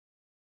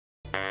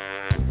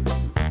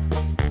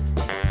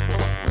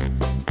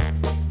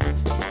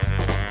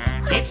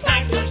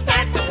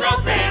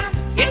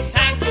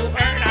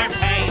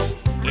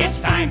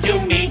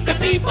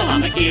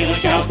Keeler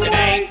Show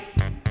today.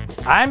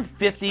 I'm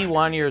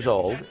 51 years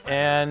old,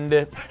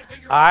 and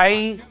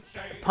I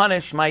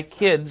punish my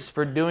kids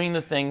for doing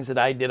the things that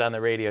I did on the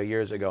radio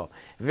years ago.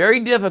 Very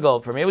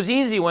difficult for me. It was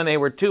easy when they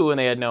were 2 and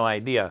they had no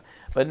idea.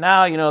 But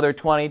now, you know, they're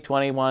 20,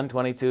 21,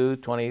 22,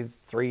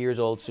 23 years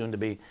old, soon to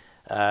be.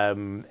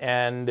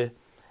 And,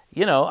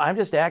 you know, I'm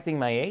just acting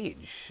my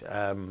age.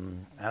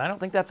 And I don't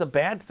think that's a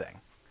bad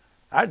thing.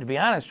 To be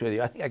honest with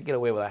you, I think I get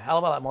away with a hell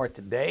of a lot more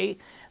today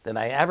than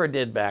I ever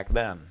did back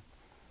then.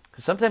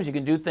 Because sometimes you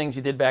can do things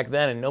you did back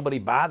then and nobody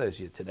bothers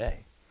you today.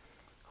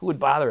 Who would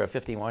bother a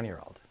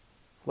 51-year-old?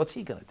 What's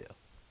he going to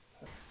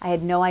do? I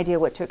had no idea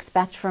what to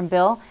expect from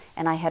Bill,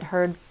 and I had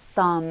heard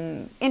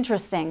some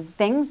interesting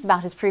things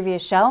about his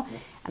previous show,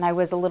 and I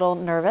was a little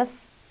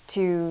nervous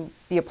to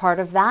be a part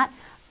of that.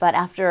 But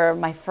after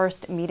my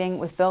first meeting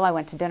with Bill, I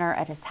went to dinner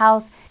at his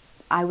house.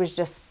 I was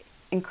just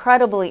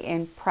incredibly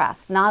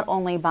impressed, not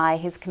only by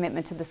his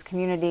commitment to this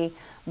community,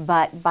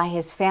 but by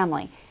his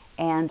family.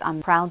 And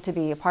I'm proud to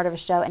be a part of a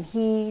show, and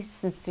he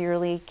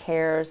sincerely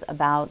cares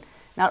about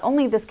not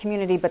only this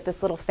community, but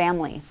this little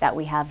family that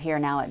we have here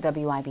now at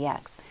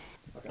WIBX.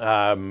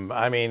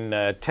 I mean,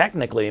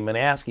 technically,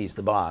 Manaski's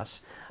the boss.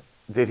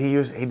 Did he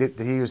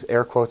use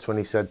air quotes when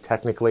he said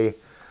technically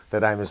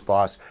that I'm his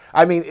boss?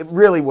 I mean,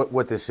 really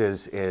what this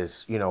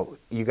is, you know,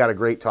 you got a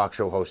great talk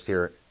show host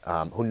here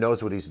who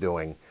knows what he's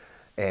doing.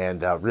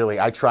 And really,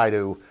 I try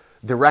to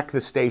direct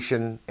the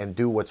station and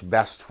do what's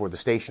best for the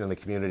station and the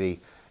community.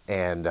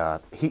 And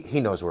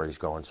he knows where he's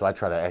going, so I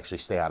try to actually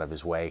stay out of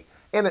his way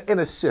and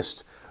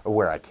assist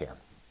where I can.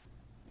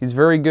 He's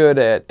very good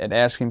at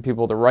asking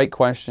people the right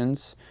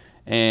questions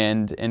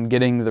and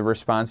getting the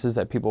responses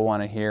that people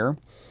want to hear,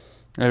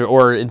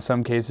 or in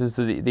some cases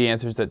the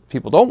answers that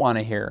people don't want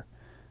to hear.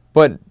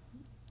 But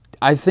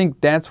I think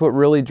that's what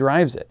really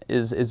drives it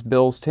is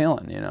Bill's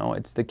talent. You know,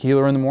 it's the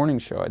Keeler in the Morning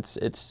Show.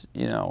 It's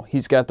you know,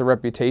 he's got the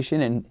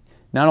reputation, and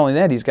not only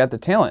that, he's got the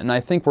talent. And I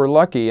think we're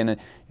lucky, and you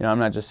know, I'm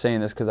not just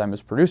saying this because I'm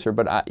his producer,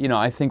 but you know,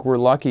 I think we're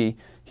lucky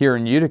here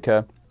in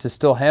Utica to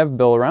still have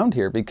Bill around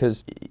here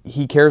because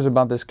he cares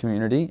about this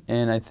community,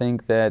 and I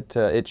think that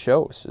it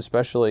shows,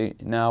 especially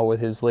now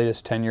with his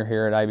latest tenure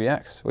here at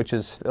IBX, which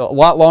is a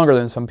lot longer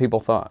than some people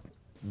thought.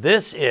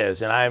 This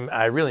is, and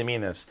I really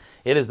mean this,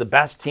 it is the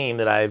best team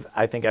that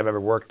I think I've ever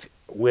worked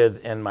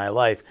with in my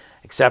life,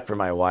 except for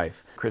my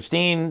wife.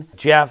 Christine,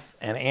 Jeff,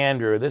 and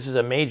Andrew, this is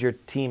a major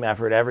team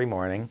effort every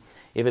morning.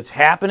 If it's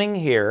happening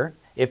here,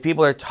 if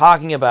people are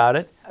talking about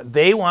it,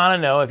 they want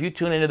to know, if you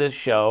tune into this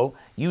show,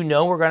 you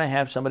know we're going to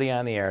have somebody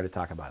on the air to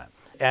talk about it.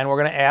 And we're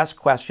going to ask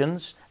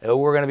questions.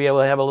 We're going to be able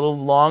to have a little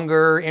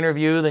longer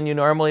interview than you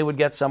normally would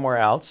get somewhere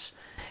else.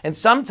 And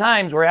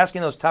sometimes we're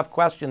asking those tough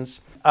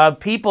questions of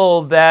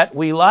people that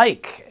we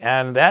like,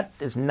 and that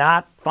is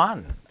not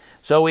fun.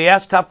 So we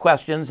ask tough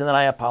questions, and then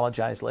I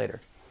apologize later.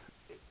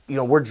 You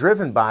know, we're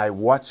driven by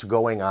what's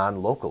going on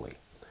locally.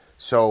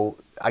 So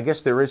I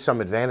guess there is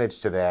some advantage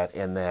to that,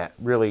 in that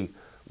really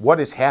what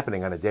is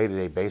happening on a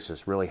day-to-day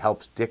basis really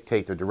helps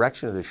dictate the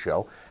direction of the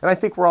show. And I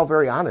think we're all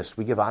very honest.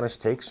 We give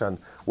honest takes on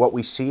what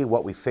we see,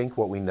 what we think,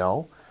 what we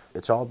know.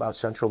 It's all about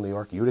Central New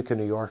York, Utica,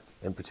 New York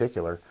in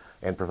particular,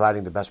 and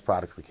providing the best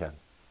product we can.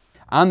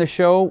 On the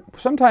show,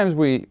 sometimes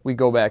we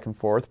go back and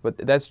forth, but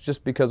that's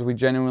just because we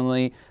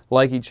genuinely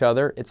like each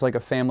other. It's like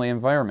a family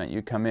environment.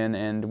 You come in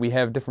and we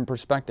have different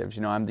perspectives.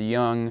 You know, I'm the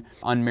young,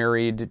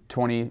 unmarried,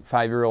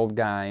 25-year-old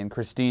guy, and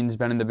Christine's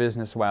been in the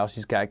business a while.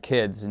 She's got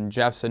kids, and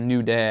Jeff's a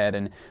new dad,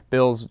 and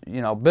Bill's, you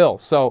know, Bill.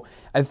 So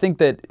I think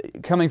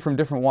that coming from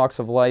different walks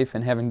of life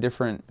and having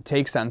different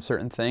takes on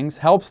certain things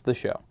helps the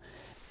show.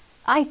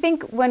 I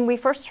think when we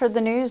first heard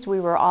the news, we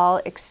were all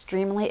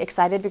extremely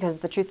excited because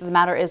the truth of the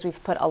matter is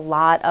we've put a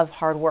lot of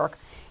hard work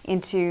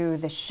into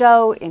the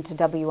show, into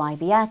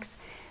WIBX.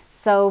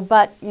 So,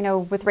 but, you know,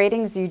 with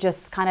ratings, you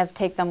just kind of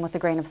take them with a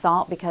grain of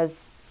salt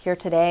because here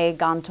today,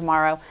 gone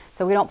tomorrow.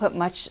 So we don't put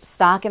much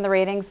stock in the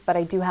ratings, but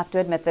I do have to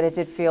admit that it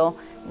did feel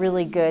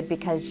really good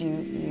because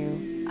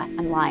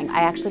I'm lying.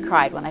 I actually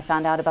cried when I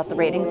found out about the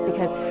ratings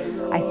because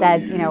I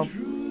said, you know,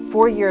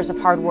 4 years of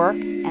hard work,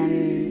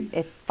 and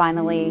it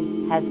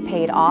finally has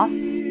paid off.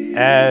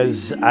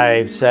 As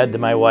I've said to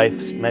my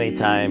wife many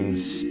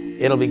times,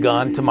 it'll be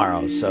gone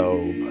tomorrow, so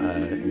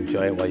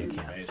enjoy it while you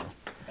can. So,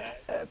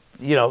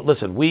 you know,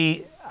 listen,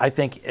 I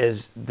think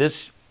as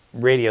this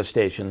radio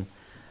station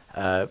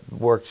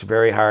works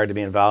very hard to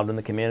be involved in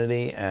the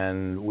community,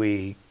 and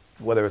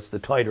whether it's the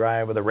toy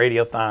drive or the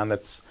radiothon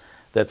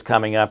that's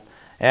coming up,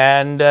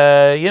 and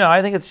you know,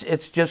 I think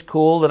it's just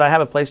cool that I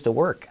have a place to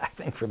work. I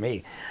think for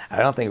me,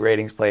 I don't think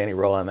ratings play any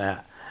role in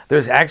that.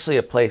 There's actually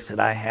a place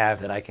that I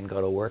have that I can go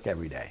to work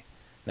every day.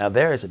 Now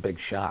there is a big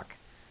shock.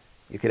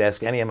 You could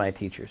ask any of my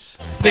teachers.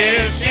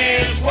 This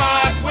is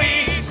what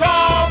we